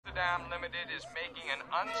Amsterdam Limited is making an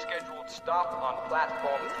unscheduled stop on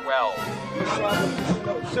platform 12.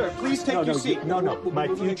 No, sir, please take your seat. No, my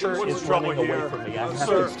future is running away from me. I have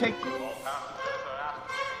Sir, to take...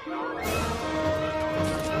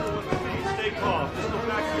 Stay calm. Just go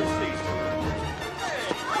back to your seats.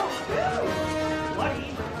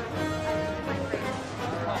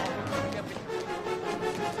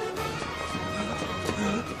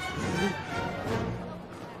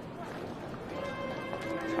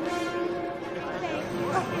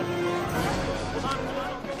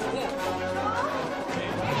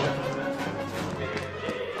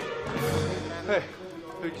 Hey,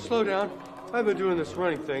 slow down. I've been doing this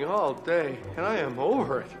running thing all day, and I am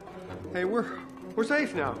over it. Hey, we're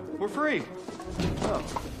safe now. We're free. Oh,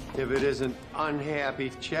 if it isn't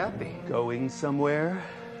unhappy Chappie. Going somewhere?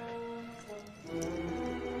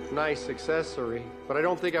 Nice accessory, but I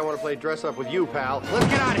don't think I want to play dress up with you, pal. Let's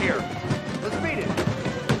get out of here. Let's beat it.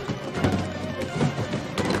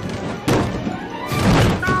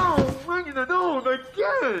 No,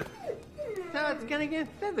 again. Now it's gonna get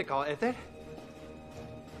physical, is it?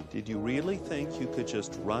 Did you really think you could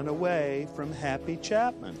just run away from Happy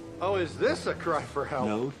Chapman? Oh, is this a cry for help?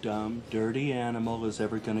 No dumb, dirty animal is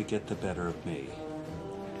ever going to get the better of me.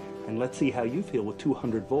 And let's see how you feel with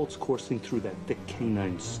 200 volts coursing through that thick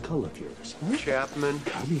canine skull of yours. Huh? Chapman,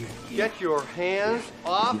 Come here. get your hands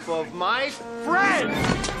off of my friend!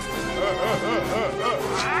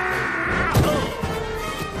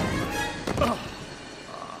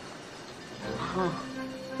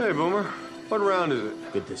 Hey, Boomer. What round is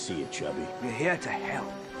it? Good to see you, Chubby. We're here to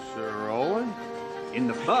help. Sir Owen? In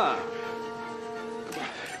the fur.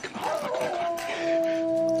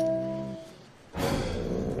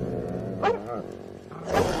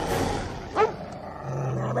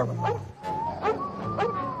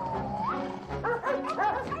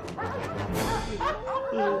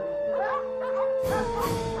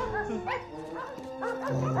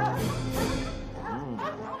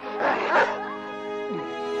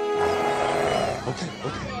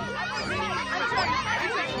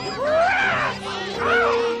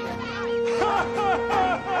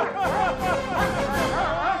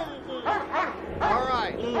 All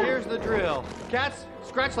right, here's the drill. Cats,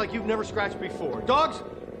 scratch like you've never scratched before. Dogs,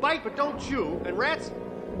 bite but don't chew. And rats,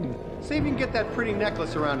 see if you can get that pretty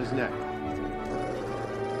necklace around his neck.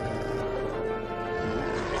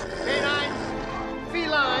 Canines,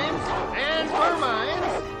 felines, and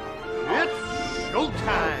vermines, it's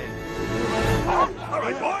showtime. All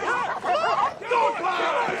right, boys. Don't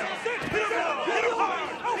climb!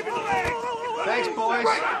 Thanks, boys.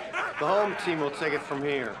 The home team will take it from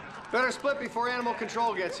here. Better split before animal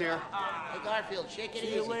control gets here. Hey, Garfield, shake it easy.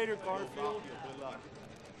 See you later, Garfield. Good luck.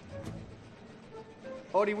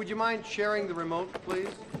 Odie, would you mind sharing the remote, please?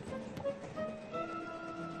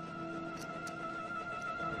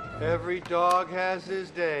 Every dog has his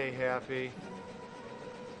day, Happy.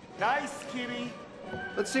 Nice, kitty.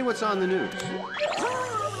 Let's see what's on the news.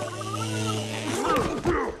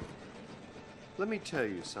 Let me tell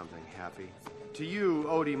you something, Happy. To you,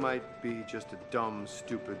 Odie might be just a dumb,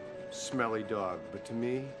 stupid, smelly dog, but to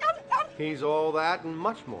me, he's all that and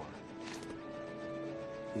much more.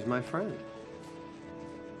 He's my friend.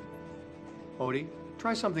 Odie,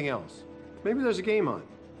 try something else. Maybe there's a game on.